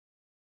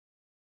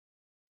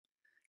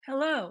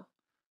Hello.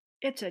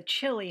 It's a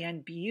chilly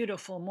and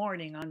beautiful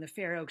morning on the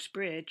Fair Oaks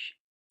Bridge.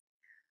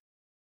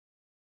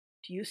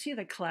 Do you see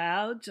the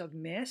clouds of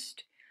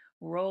mist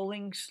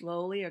rolling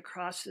slowly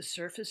across the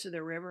surface of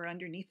the river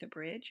underneath the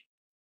bridge?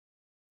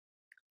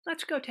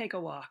 Let's go take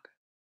a walk.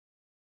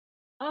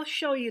 I'll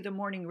show you the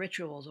morning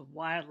rituals of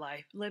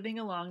wildlife living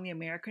along the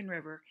American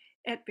River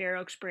at Fair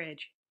Oaks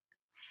Bridge.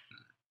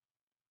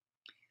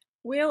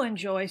 We'll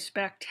enjoy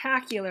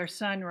spectacular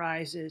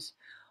sunrises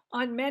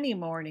on many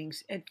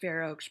mornings at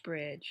Fair Oaks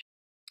Bridge.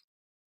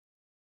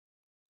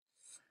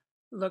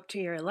 Look to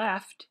your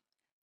left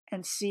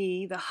and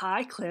see the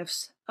high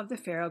cliffs of the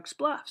Fair Oaks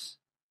Bluffs.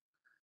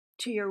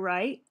 To your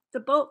right, the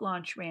boat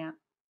launch ramp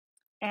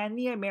and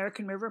the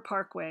American River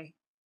Parkway.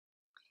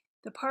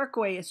 The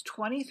Parkway is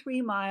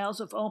 23 miles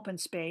of open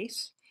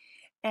space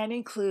and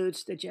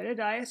includes the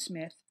Jedediah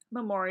Smith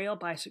Memorial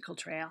Bicycle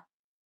Trail.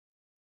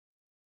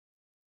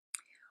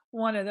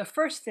 One of the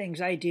first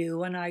things I do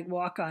when I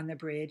walk on the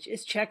bridge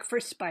is check for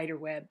spider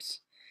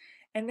webs,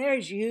 and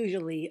there's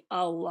usually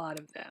a lot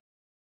of them.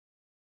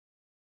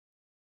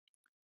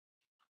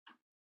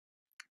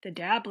 The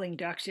dabbling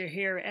ducks are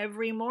here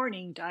every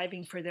morning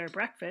diving for their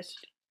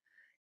breakfast,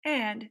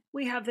 and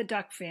we have the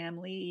duck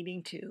family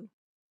eating too.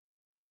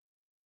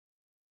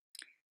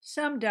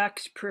 Some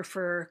ducks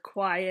prefer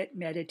quiet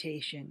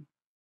meditation.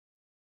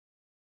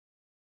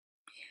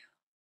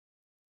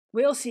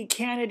 We'll see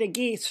Canada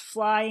geese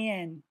fly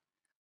in,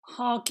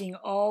 honking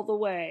all the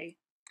way.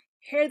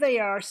 Here they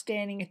are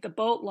standing at the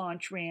boat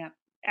launch ramp,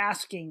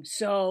 asking,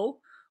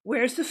 "So,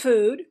 where's the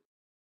food?"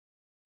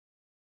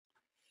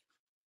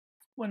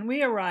 When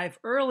we arrive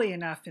early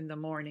enough in the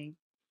morning,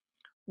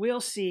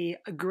 we'll see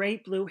a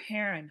great blue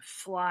heron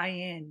fly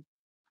in,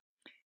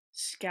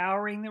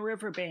 scouring the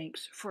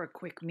riverbanks for a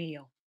quick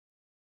meal.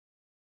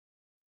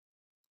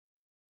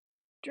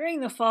 During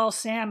the fall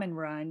salmon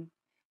run,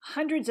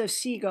 hundreds of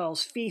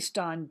seagulls feast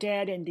on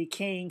dead and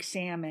decaying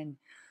salmon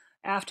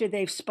after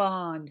they've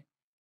spawned,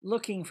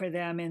 looking for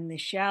them in the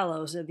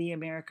shallows of the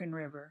American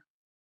River.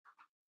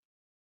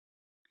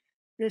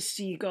 This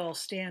seagull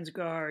stands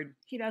guard.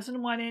 He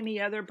doesn't want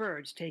any other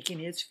birds taking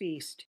his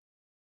feast.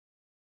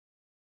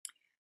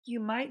 You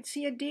might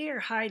see a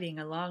deer hiding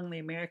along the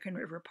American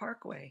River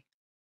Parkway,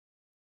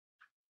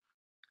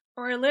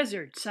 or a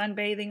lizard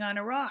sunbathing on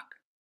a rock.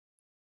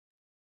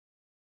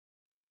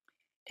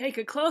 Take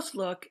a close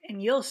look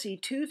and you'll see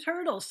two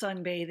turtles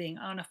sunbathing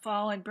on a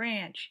fallen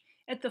branch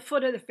at the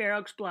foot of the Fair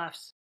Oaks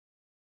Bluffs.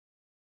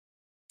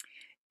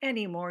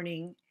 Any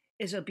morning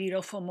is a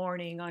beautiful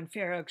morning on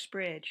Fair Oaks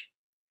Bridge,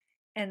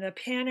 and the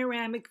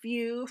panoramic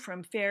view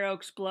from Fair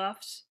Oaks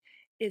Bluffs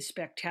is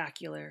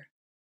spectacular.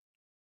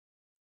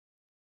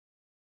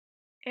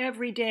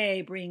 Every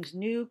day brings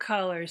new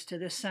colors to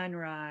the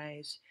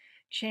sunrise,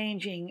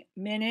 changing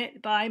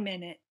minute by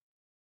minute.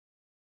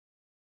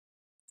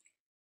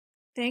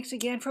 Thanks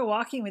again for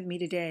walking with me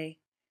today.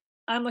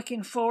 I'm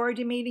looking forward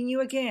to meeting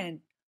you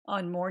again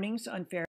on Mornings on Fair